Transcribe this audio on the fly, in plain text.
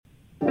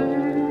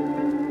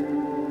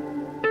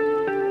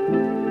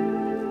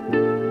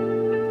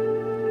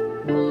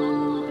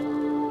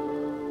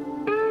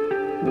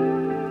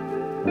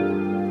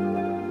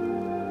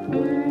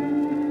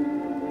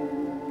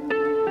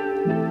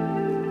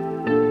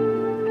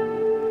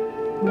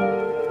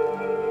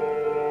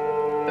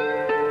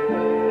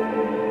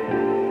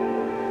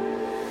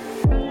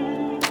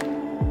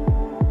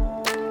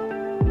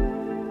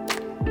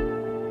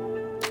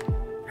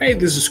Hey,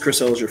 this is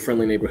Chris Ellis, your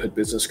friendly neighborhood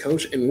business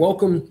coach, and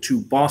welcome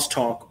to Boss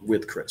Talk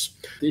with Chris.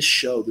 This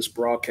show, this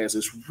broadcast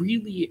is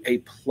really a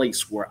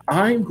place where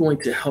I'm going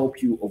to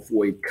help you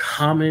avoid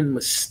common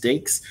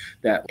mistakes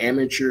that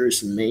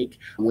amateurs make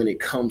when it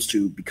comes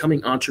to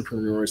becoming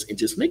entrepreneurs and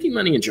just making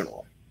money in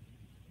general.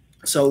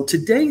 So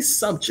today's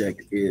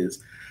subject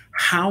is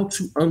how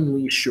to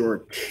unleash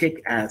your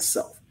kick-ass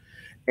self.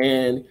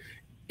 And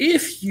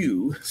if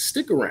you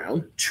stick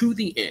around to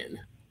the end,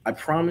 I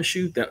promise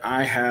you that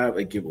I have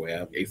a giveaway. I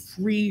have a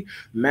free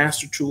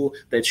master tool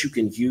that you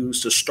can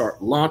use to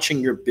start launching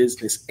your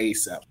business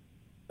ASAP.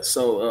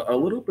 So, a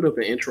little bit of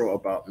an intro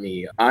about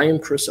me. I am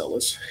Chris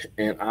Ellis,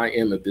 and I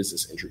am a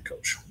business entry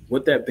coach.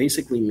 What that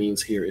basically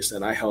means here is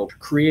that I help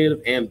creative,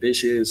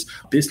 ambitious,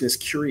 business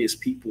curious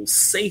people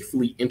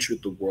safely enter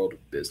the world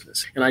of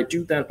business. And I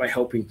do that by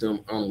helping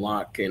them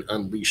unlock and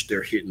unleash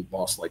their hidden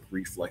boss like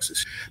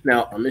reflexes.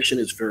 Now, our mission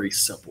is very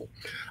simple.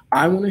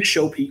 I want to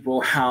show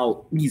people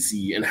how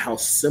easy and how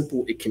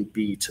simple it can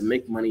be to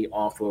make money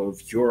off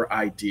of your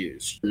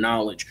ideas,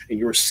 knowledge, and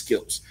your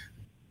skills.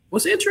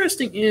 What's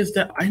interesting is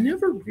that I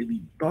never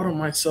really thought of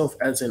myself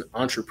as an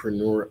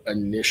entrepreneur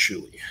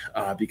initially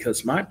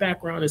because my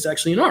background is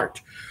actually in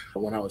art.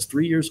 When I was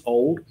 3 years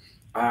old,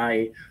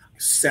 I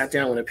sat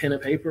down with a pen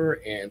and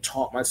paper and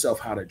taught myself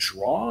how to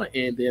draw.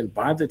 And then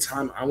by the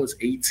time I was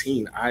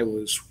 18, I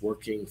was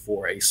working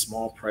for a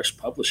small press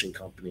publishing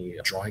company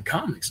drawing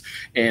comics.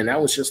 And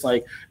that was just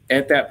like,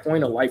 at that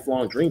point, a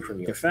lifelong dream for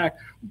me. In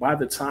fact, by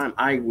the time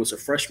I was a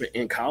freshman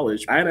in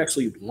college, I had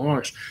actually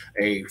launched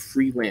a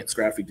freelance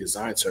graphic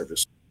design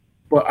service.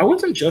 But I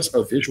wasn't just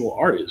a visual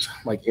artist.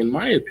 Like, in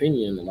my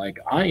opinion, like,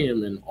 I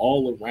am an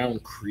all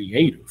around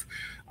creative.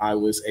 I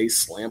was a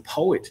slam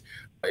poet.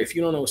 If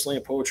you don't know what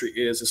slam poetry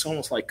is, it's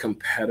almost like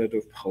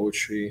competitive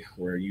poetry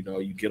where,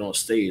 you get on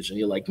stage and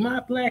you're like, my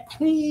black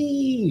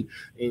queen.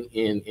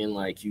 And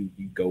like you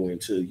go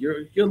into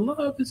your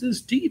love is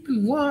as deep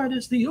and wide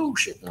as the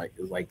ocean. Like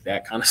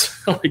that kind of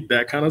stuff, like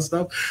that kind of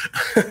stuff.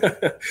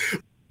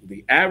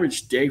 The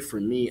average day for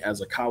me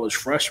as a college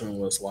freshman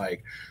was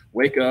like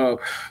wake up,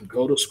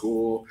 go to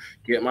school,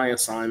 get my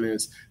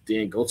assignments,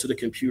 then go to the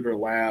computer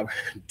lab,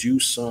 do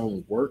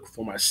some work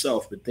for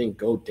myself, but then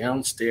go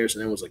downstairs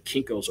and there was a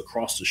Kinko's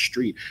across the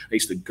street. I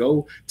used to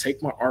go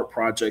take my art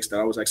projects that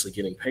I was actually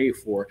getting paid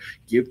for,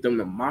 give them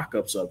the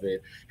mock-ups of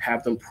it,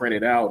 have them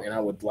printed out, and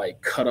I would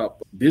like cut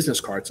up business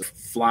cards,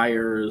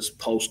 flyers,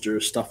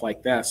 posters, stuff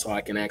like that, so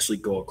I can actually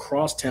go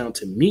across town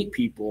to meet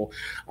people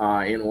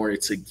in order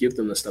to give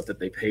them the stuff that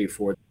they paid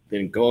for.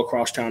 Then go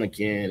across town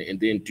again, and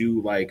then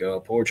do like a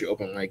poetry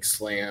open mic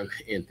slam,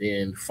 and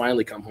then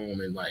finally come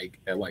home and like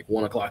at like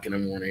 1 o'clock in the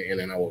morning, and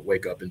then I would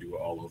wake up and do it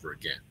all over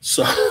again.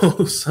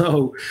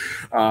 So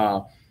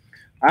I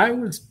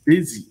was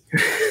busy.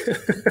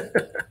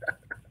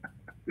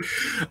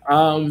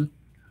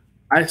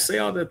 I say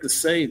all that to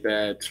say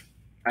that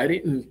I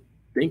didn't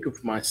think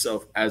of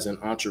myself as an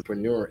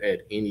entrepreneur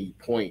at any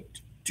point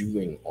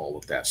doing all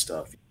of that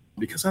stuff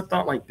because I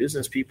thought like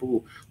business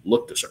people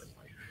looked a certain way.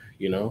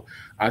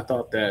 I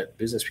thought that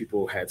business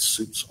people had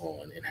suits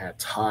on and had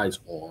ties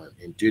on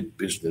and did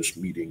business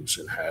meetings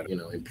and had,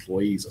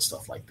 employees and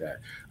stuff like that.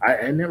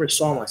 I never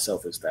saw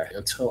myself as that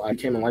until I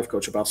became a life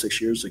coach about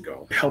 6 years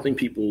ago, helping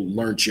people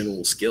learn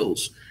general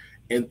skills.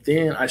 And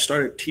then I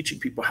started teaching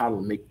people how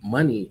to make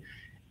money.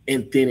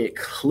 And then it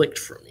clicked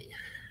for me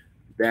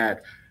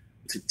that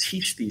to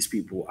teach these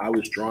people, I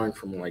was drawing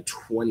from like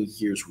 20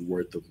 years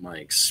worth of my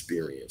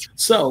experience.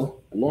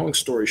 So, long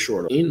story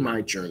short, in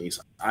my journeys,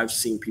 I've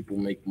seen people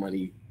make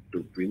money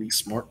the really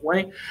smart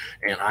way.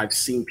 And I've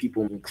seen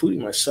people,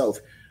 including myself,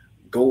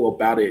 go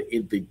about it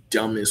in the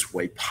dumbest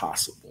way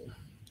possible.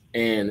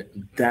 And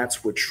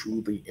that's what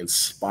truly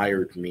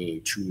inspired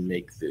me to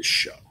make this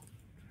show.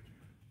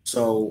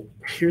 So,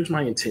 here's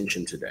my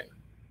intention today.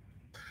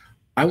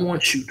 I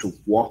want you to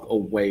walk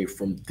away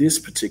from this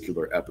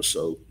particular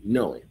episode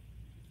knowing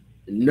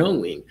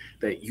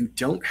that you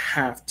don't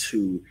have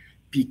to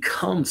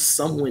become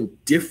someone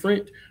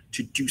different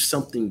to do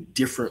something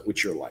different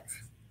with your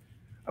life.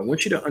 I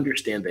want you to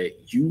understand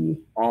that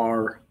you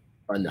are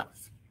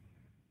enough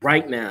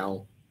right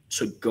now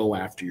to go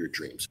after your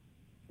dreams.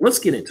 Let's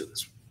get into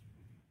this.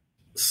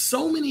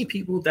 So many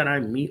people that I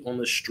meet on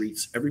the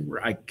streets,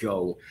 everywhere I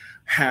go,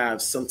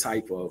 have some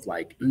type of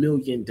like $1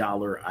 million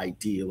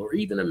ideal or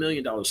even $1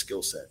 million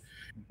skill set,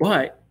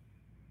 but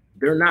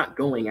they're not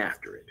going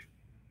after it.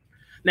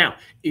 Now,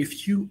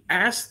 if you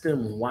ask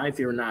them why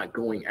they're not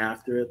going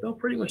after it, they'll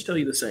pretty much tell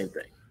you the same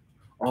thing.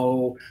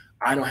 Oh,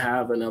 I don't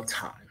have enough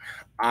time.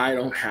 I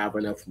don't have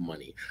enough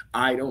money.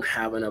 I don't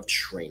have enough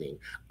training.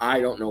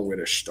 I don't know where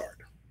to start.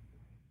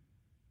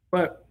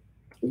 But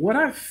what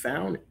I've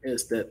found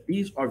is that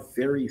these are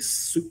very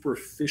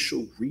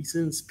superficial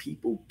reasons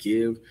people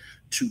give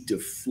to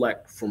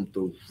deflect from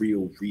the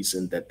real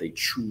reason that they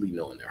truly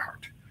know in their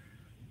heart.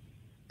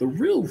 The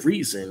real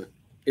reason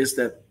is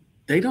that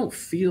they don't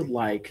feel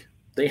like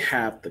they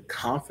have the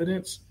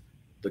confidence,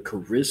 the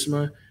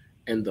charisma,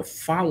 and the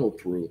follow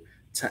through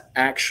to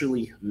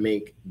actually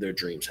make their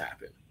dreams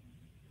happen.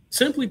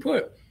 Simply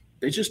put,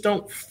 They just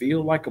don't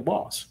feel like a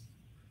boss.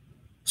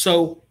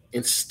 So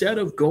instead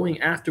of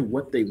going after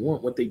what they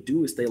want, what they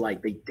do is they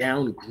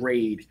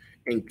downgrade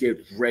and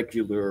get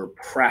regular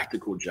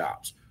practical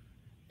jobs.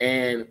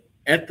 And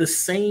at the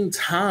same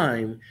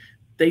time,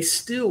 they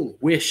still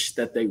wish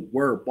that they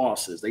were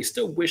bosses. They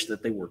still wish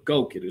that they were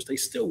go-getters. They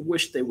still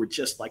wish they were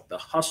just like the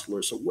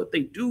hustlers. So what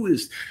they do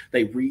is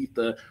they read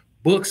the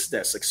books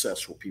that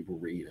successful people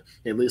read.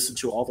 They listen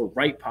to all the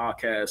right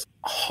podcasts,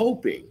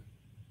 hoping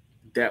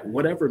that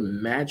whatever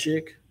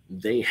magic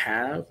they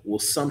have will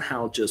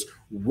somehow just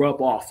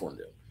rub off on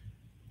them.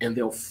 And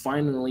they'll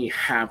finally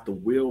have the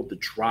will, the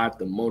drive,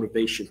 the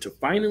motivation to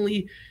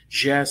finally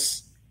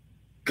just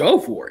go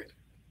for it.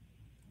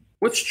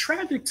 What's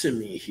tragic to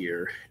me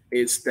here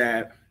is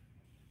that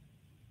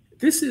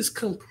this is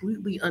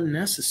completely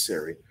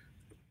unnecessary.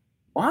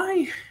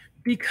 Why?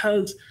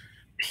 Because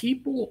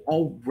people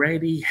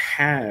already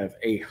have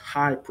a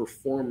high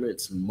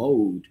performance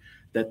mode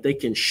that they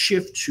can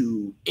shift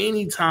to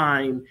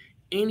anytime,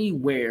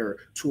 anywhere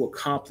to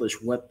accomplish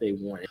what they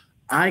want.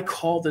 I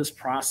call this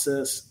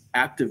process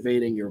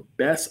activating your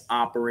best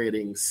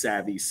operating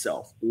savvy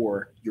self,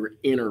 or your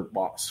inner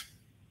boss.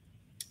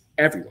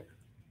 Everyone,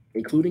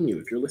 including you,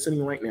 if you're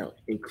listening right now,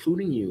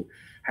 including you,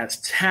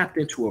 has tapped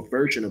into a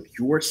version of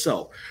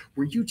yourself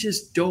where you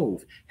just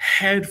dove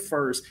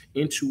headfirst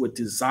into a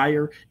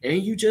desire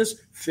and you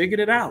just figured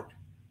it out.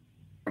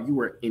 You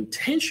were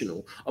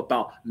intentional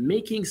about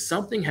making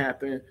something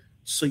happen,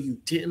 so you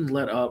didn't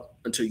let up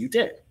until you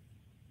did.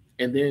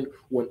 And then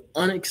when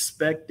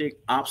unexpected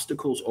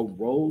obstacles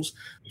arose,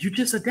 you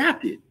just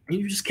adapted and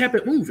you just kept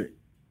it moving.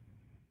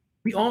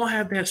 We all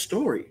have that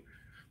story.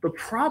 The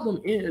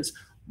problem is,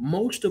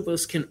 most of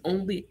us can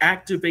only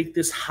activate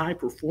this high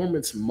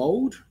performance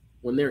mode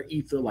when they're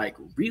either like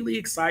really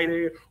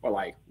excited or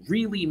like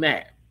really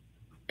mad.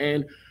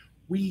 And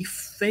we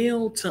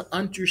fail to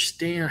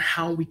understand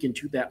how we can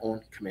do that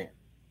on command.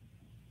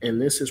 And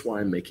this is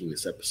why I'm making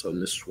this episode.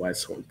 And this is why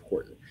it's so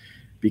important,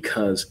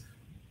 because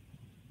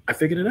I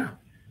figured it out.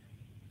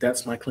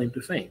 That's my claim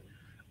to fame.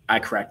 I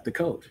cracked the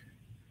code.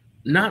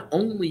 Not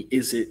only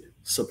is it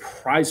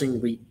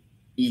surprisingly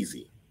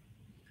easy,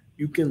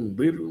 you can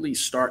literally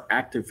start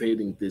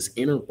activating this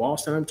inner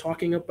boss that I'm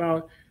talking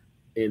about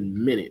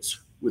in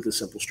minutes with a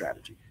simple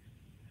strategy.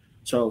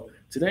 So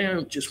today I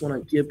just want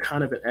to give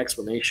kind of an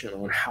explanation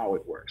on how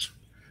it works.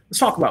 Let's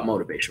talk about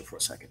motivation for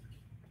a second.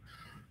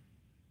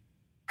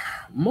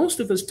 Most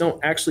of us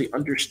don't actually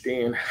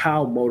understand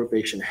how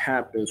motivation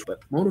happens,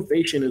 but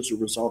motivation is a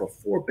result of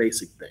four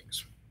basic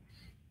things: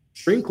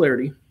 extreme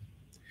clarity,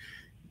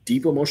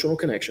 deep emotional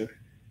connection,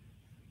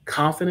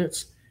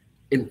 confidence,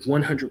 and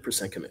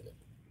 100% commitment.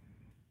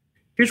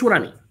 Here's what I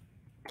mean.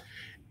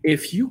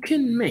 If you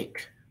can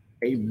make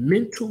a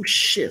mental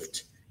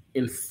shift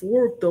in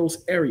four of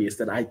those areas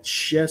that I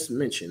just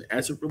mentioned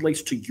as it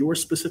relates to your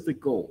specific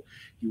goal,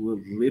 you will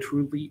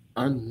literally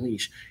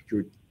unleash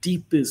your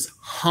deepest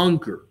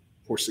hunger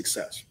for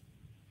success.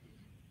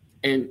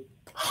 And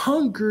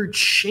hunger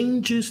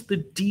changes the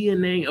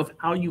DNA of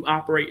how you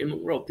operate in the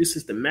world. This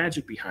is the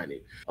magic behind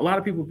it. A lot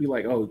of people be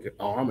like, oh,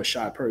 I'm a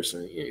shy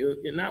person.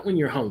 Not when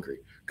you're hungry.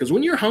 Because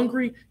when you're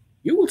hungry,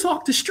 you will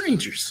talk to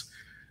strangers.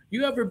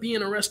 You ever be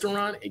in a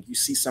restaurant and you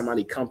see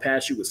somebody come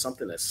past you with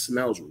something that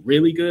smells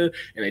really good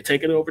and they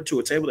take it over to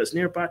a table that's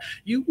nearby?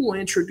 You will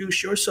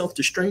introduce yourself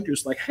to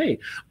strangers like, hey,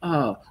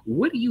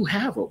 what do you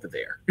have over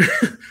there?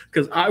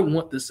 Because I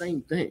want the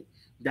same thing.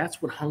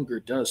 That's what hunger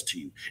does to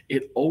you.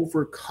 It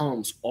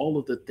overcomes all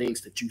of the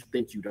things that you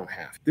think you don't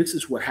have. This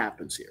is what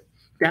happens here.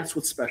 That's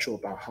what's special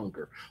about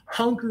hunger.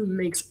 Hunger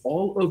makes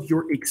all of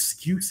your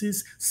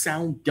excuses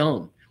sound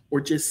dumb or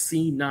just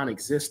seem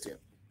non-existent.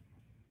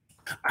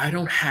 I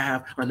don't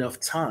have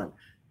enough time.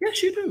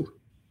 Yes, you do.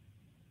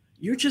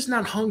 You're just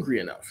not hungry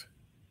enough.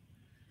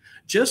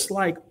 Just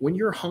like when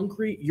you're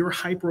hungry, you're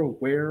hyper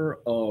aware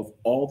of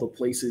all the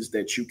places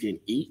that you can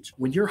eat.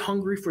 When you're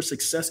hungry for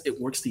success, it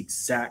works the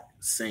exact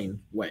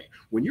same way.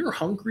 When you're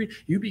hungry,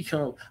 you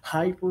become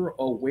hyper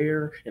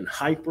aware and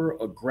hyper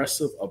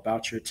aggressive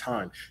about your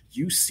time.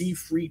 You see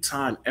free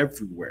time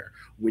everywhere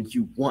when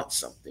you want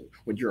something,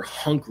 when you're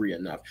hungry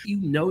enough. You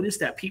notice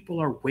that people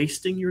are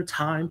wasting your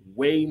time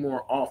way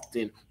more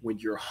often when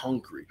you're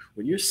hungry.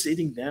 When you're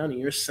sitting down and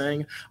you're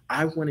saying,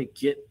 I want to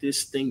get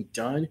this thing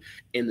done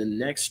in the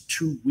next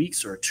 2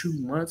 weeks or 2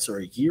 months or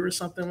a year or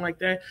something like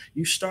that,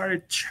 you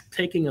started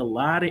taking a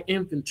lot of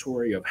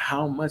inventory of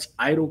how much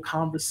idle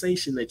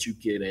conversation that you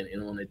get in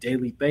and on a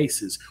daily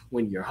basis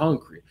when you're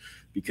hungry.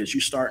 Because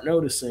you start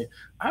noticing,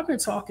 I've been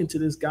talking to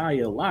this guy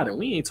a lot and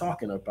we ain't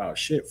talking about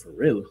shit for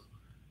real.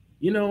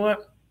 You know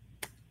what?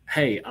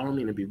 Hey, I don't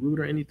mean to be rude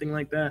or anything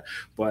like that,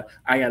 but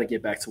I got to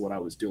get back to what I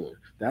was doing.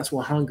 That's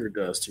what hunger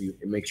does to you.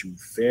 It makes you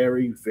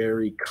very,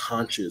 very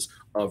conscious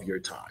of your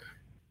time.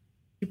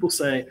 People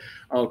say,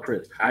 oh,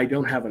 Chris, I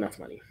don't have enough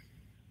money.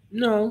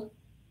 No,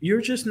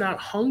 you're just not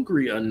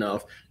hungry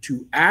enough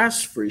to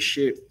ask for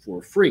shit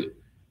for free.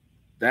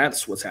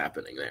 That's what's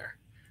happening there.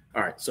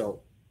 All right,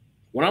 so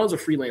when I was a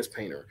freelance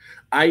painter,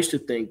 I used to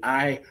think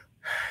I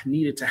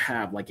needed to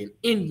have like an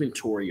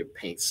inventory of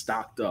paint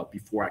stocked up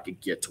before I could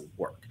get to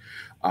work.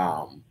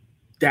 Um,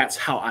 that's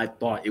how I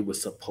thought it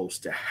was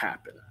supposed to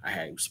happen.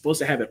 Was supposed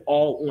to have it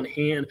all on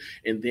hand,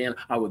 and then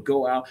I would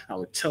go out. I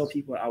would tell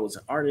people I was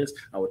an artist.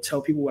 I would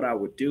tell people what I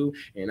would do,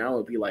 and I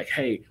would be like,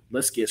 "Hey,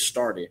 let's get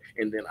started."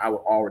 And then I would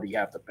already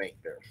have the paint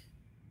there.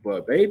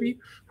 But baby,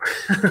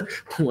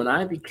 when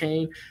I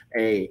became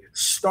a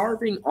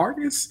starving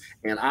artist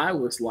and I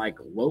was like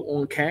low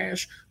on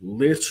cash,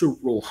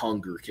 literal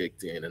hunger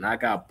kicked in and I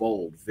got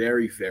bold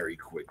very, very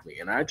quickly.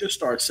 And I just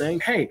started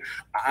saying, hey,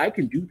 I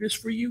can do this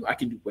for you. I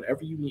can do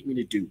whatever you need me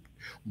to do.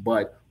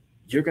 But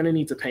you're going to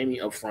need to pay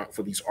me upfront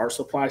for these art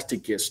supplies to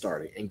get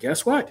started. And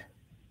guess what?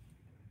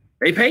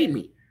 They paid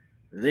me.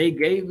 They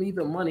gave me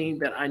the money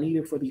that I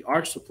needed for the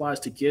art supplies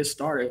to get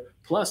started.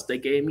 Plus, they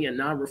gave me a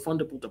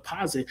non-refundable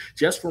deposit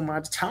just for my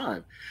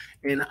time.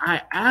 And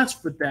I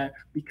asked for that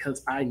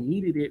because I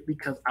needed it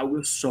because I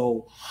was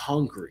so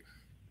hungry.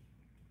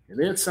 And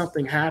then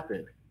something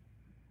happened.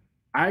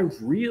 I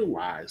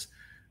realized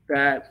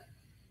that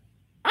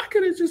I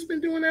could have just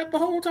been doing that the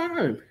whole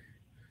time.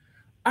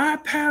 I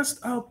passed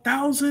up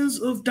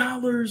thousands of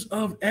dollars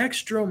of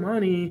extra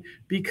money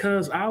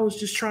because I was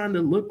just trying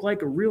to look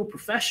like a real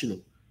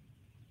professional.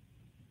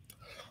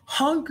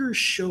 Hunger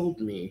showed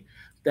me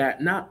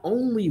that not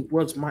only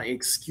was my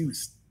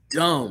excuse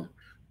dumb,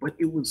 but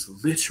it was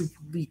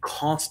literally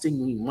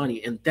costing me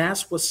money. And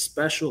that's what's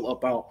special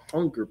about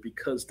hunger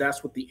because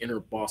that's what the inner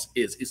boss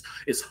is.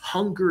 It's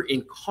hunger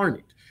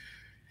incarnate.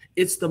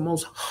 It's the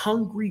most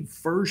hungry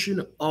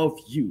version of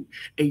you,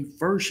 a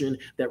version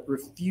that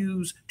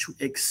refused to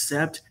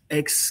accept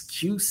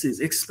excuses,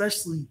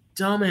 especially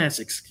dumbass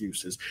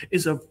excuses,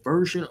 is a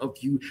version of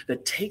you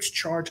that takes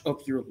charge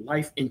of your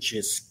life and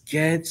just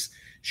gets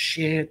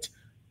shit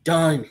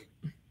done.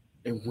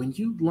 And when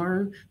you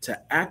learn to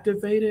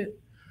activate it,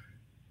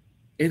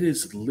 it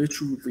is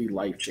literally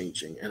life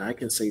changing. And I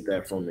can say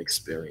that from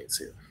experience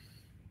here.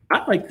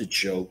 I like to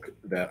joke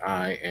that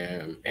I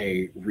am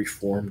a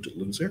reformed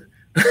loser,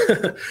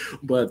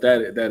 but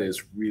that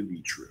is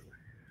really true.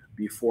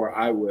 Before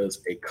I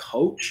was a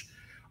coach,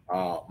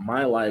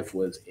 my life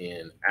was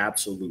in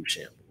absolute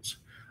shambles.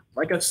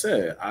 Like I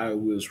said, I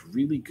was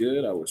really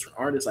good. I was an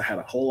artist. I had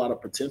a whole lot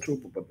of potential,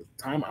 but by the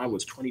time I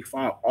was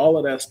 25, all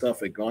of that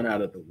stuff had gone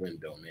out of the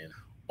window, man.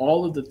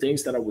 All of the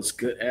things that I was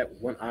good at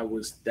when I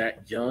was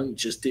that young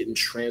just didn't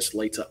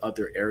translate to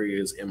other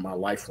areas in my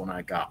life when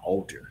I got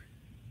older.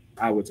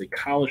 I was a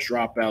college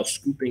dropout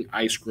scooping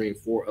ice cream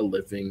for a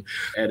living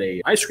at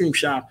a ice cream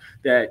shop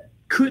that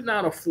could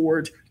not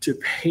afford to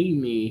pay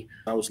me.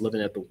 I was living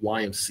at the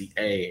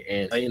YMCA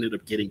and I ended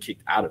up getting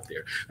kicked out of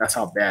there. That's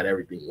how bad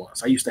everything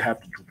was. I used to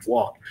have to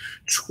walk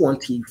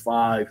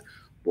 25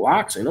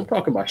 blocks, and I'm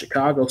talking about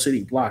Chicago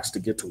City blocks to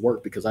get to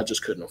work because I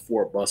just couldn't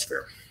afford bus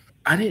fare.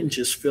 I didn't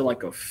just feel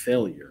like a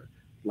failure.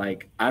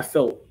 Like I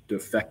felt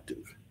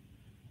defective.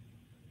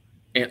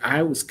 And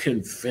I was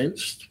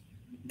convinced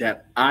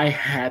that I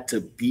had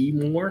to be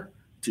more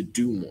to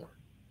do more.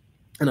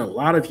 And a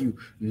lot of you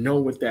know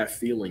what that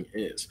feeling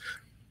is.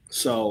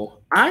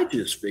 So I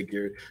just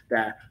figured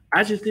that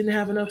I just didn't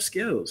have enough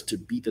skills to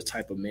be the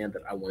type of man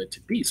that I wanted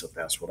to be. So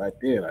that's what I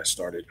did. I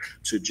started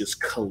to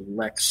just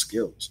collect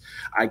skills.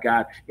 I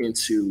got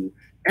into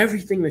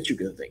everything that you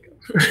could think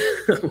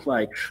of.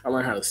 Like I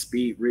learned how to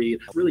speed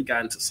read. I really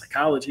got into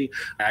psychology.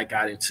 I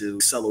got into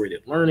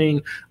accelerated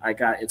learning. I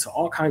got into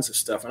all kinds of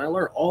stuff. And I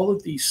learned all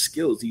of these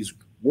skills, these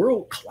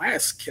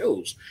world-class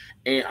skills.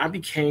 And I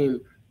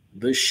became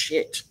the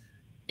shit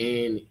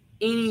in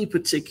any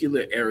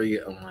particular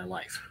area of my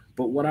life.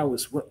 But what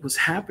was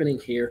happening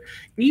here,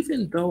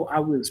 even though I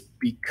was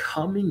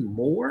becoming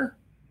more,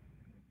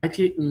 I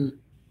didn't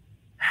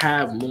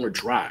have more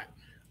drive.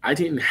 I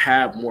didn't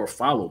have more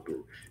follow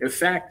through. In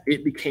fact,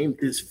 it became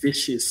this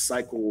vicious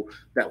cycle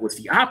that was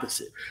the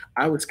opposite.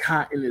 I was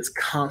caught in this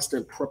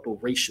constant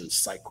preparation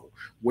cycle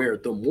where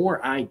the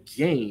more I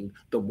gained,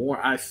 the more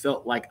I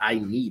felt like I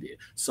needed.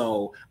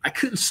 So I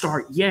couldn't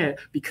start yet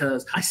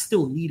because I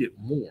still needed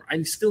more.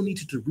 I still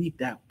needed to read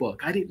that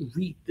book. I didn't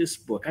read this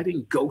book. I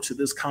didn't go to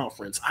this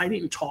conference. I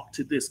didn't talk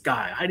to this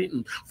guy. I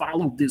didn't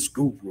follow this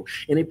guru.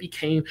 And it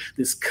became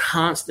this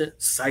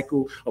constant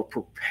cycle of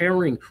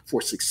preparing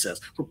for success,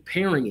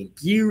 preparing and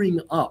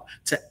gearing up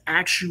to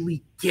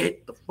actually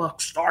get the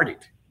fuck started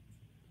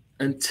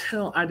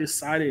until I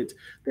decided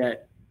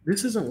that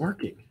this isn't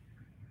working.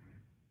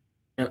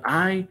 And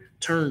I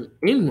turned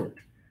inward.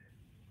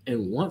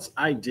 And once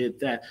I did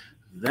that,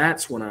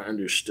 that's when I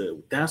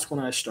understood. That's when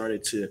I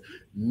started to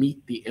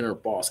meet the inner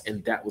boss.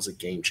 And that was a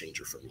game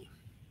changer for me.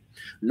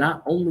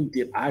 Not only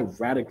did I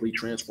radically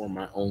transform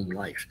my own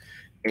life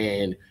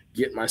and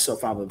get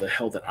myself out of the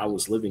hell that I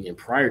was living in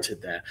prior to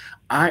that,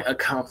 I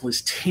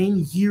accomplished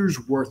 10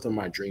 years worth of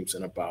my dreams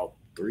in about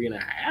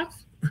 3.5.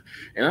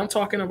 And I'm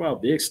talking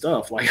about big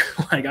stuff. Like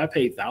I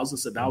paid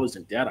thousands of dollars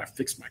in debt. I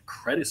fixed my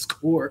credit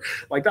score.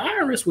 Like the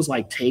IRS was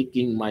like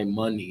taking my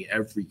money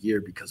every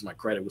year because my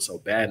credit was so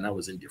bad and I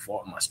was in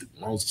default on my student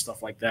loans and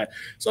stuff like that.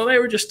 So they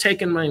were just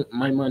taking my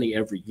money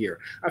every year.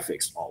 I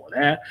fixed all of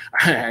that.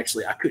 I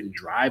couldn't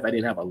drive. I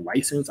didn't have a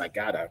license. I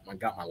got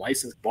my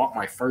license, bought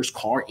my first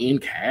car in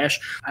cash.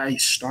 I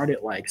started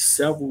like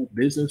several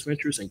business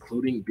ventures,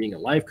 including being a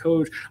life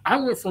coach. I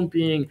went from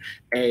being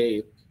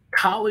a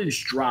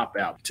college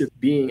dropout to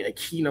being a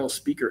keynote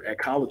speaker at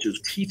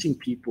colleges, teaching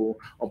people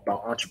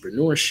about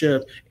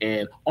entrepreneurship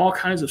and all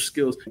kinds of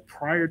skills.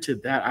 Prior to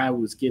that, I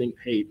was getting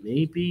paid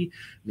maybe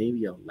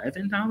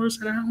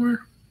 $11 an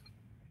hour.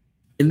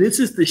 And this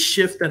is the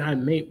shift that I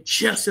made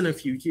just in a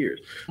few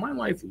years. My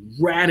life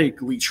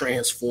radically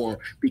transformed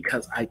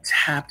because I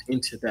tapped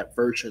into that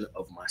version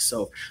of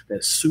myself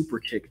that's super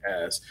kick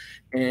ass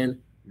and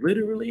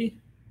literally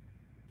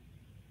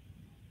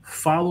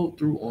followed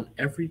through on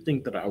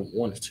everything that I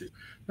wanted to,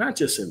 not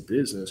just in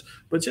business,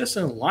 but just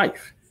in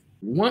life.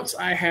 Once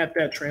I had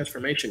that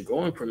transformation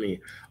going for me,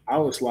 I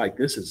was like,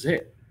 this is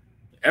it.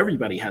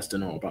 Everybody has to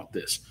know about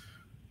this.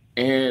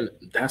 And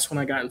that's when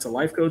I got into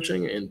life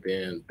coaching. And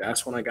then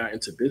that's when I got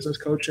into business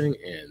coaching.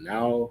 And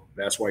now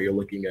that's why you're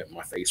looking at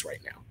my face right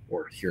now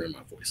or hearing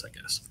my voice, I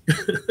guess.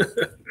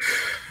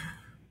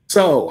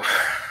 So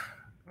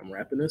I'm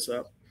wrapping this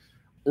up.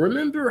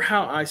 Remember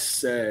how I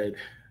said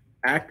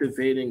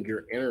activating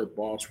your inner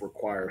boss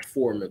requires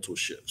 4 mental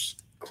shifts: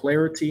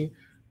 clarity,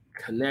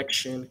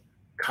 connection,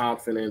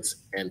 confidence,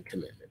 and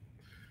commitment.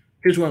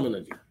 Here's what I'm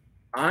going to do.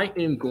 I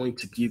am going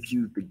to give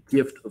you the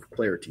gift of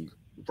clarity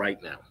right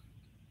now.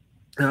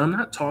 And I'm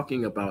not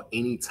talking about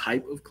any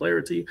type of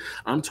clarity.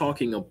 I'm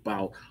talking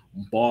about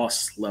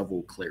boss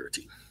level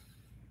clarity.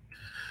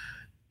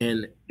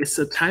 And it's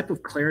a type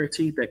of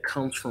clarity that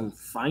comes from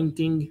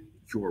finding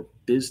your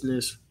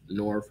business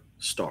North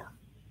Star.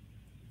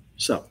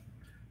 So,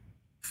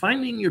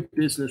 finding your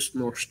business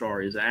North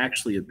Star is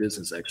actually a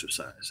business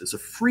exercise. It's a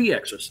free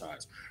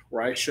exercise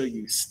where I show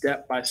you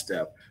step by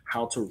step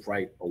how to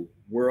write a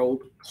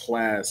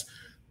world-class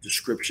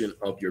description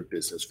of your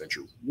business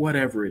venture,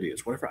 whatever it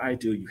is, whatever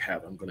idea you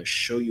have. I'm going to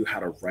show you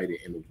how to write it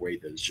in a way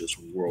that's just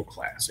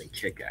world-class and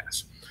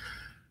kick-ass.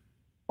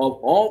 Of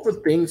all the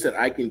things that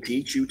I can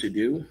teach you to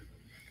do,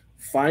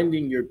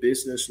 finding your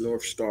business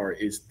North Star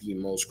is the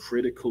most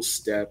critical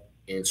step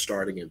in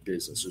starting a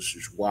business. This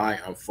is why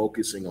I'm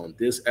focusing on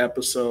this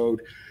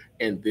episode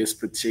and this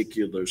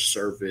particular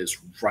service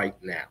right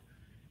now.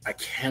 I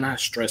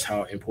cannot stress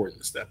how important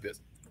this step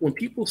is. When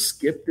people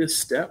skip this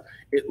step,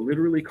 it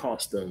literally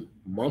costs them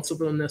months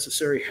of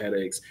unnecessary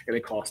headaches, and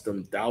it costs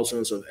them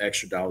thousands of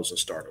extra dollars in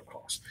startup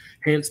costs.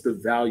 Hence the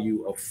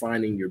value of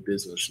finding your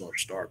business North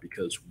Star,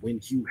 because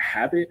when you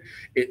have it,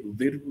 it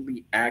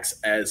literally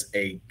acts as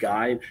a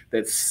guide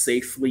that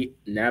safely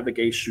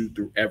navigates you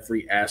through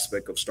every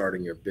aspect of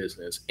starting your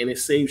business. And it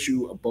saves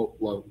you a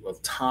boatload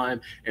of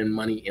time and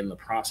money in the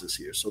process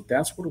here. So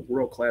that's what a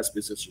world-class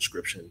business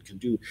description can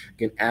do. It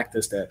can act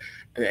as that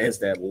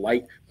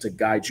light to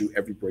guide you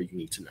everywhere you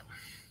need to know.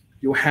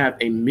 You'll have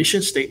a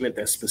mission statement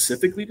that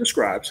specifically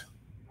describes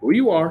who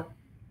you are,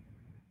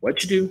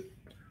 what you do,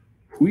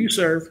 who you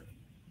serve,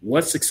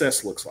 what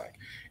success looks like.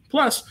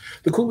 Plus,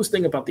 the coolest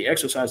thing about the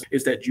exercise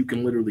is that you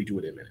can literally do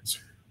it in minutes.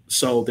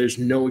 So there's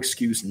no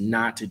excuse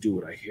not to do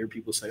it. I hear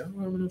people say, I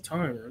don't have enough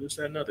time or this,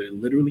 that, and other.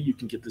 Literally, you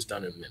can get this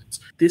done in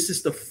minutes. This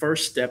is the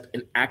first step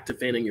in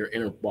activating your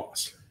inner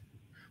boss.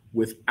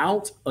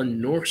 Without a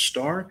North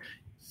Star,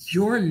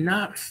 you're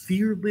not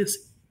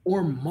fearless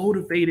or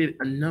motivated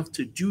enough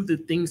to do the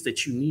things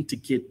that you need to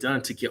get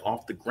done to get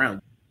off the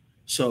ground.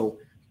 So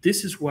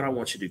this is what I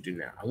want you to do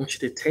now. I want you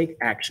to take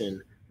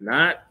action,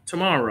 not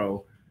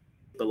tomorrow,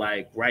 but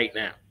like right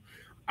now.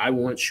 I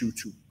want you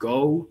to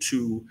go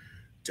to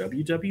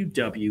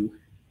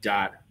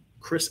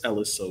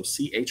www.chrisellis, so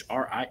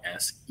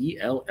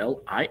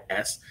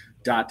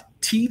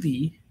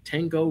ChrisEllis.tv,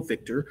 Tango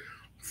Victor,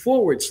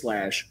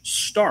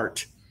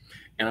 /start.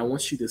 And I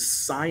want you to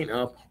sign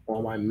up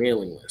on my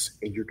mailing list,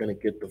 and you're going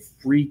to get the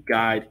free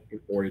guide in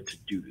order to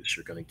do this.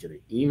 You're going to get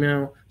an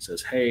email that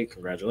says, hey,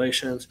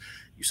 congratulations,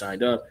 you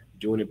signed up,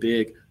 doing it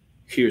big.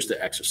 Here's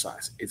the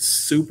exercise. It's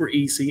super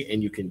easy,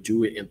 and you can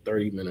do it in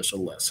 30 minutes or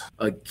less.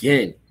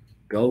 Again,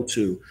 go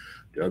to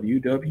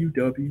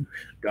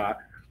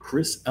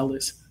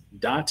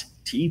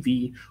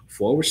www.chrisellis.tv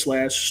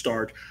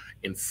 /start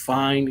and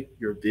find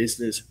your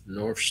business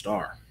North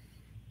Star.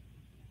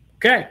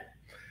 Okay.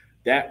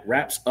 That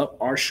wraps up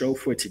our show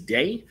for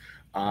today.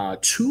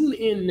 Tune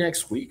in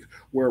next week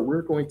where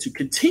we're going to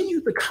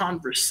continue the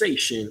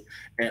conversation,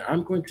 and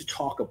I'm going to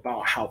talk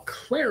about how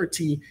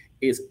clarity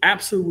is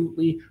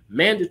absolutely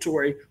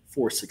mandatory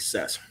for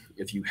success.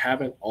 If you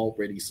haven't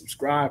already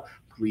subscribed,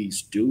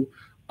 please do.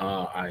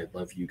 I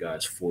love you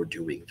guys for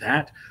doing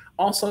that.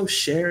 Also,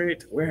 share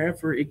it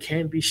wherever it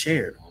can be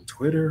shared, on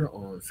Twitter,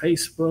 on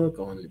Facebook,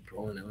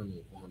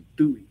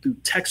 through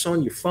text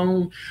on your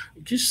phone.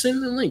 Just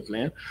send the link,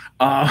 man.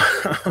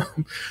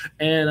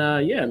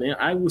 Yeah, man,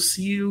 I will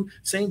see you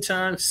same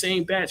time,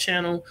 same bat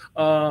channel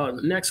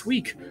next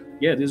week.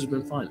 Yeah, this has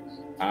been fun.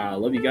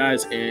 Love you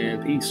guys,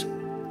 and peace.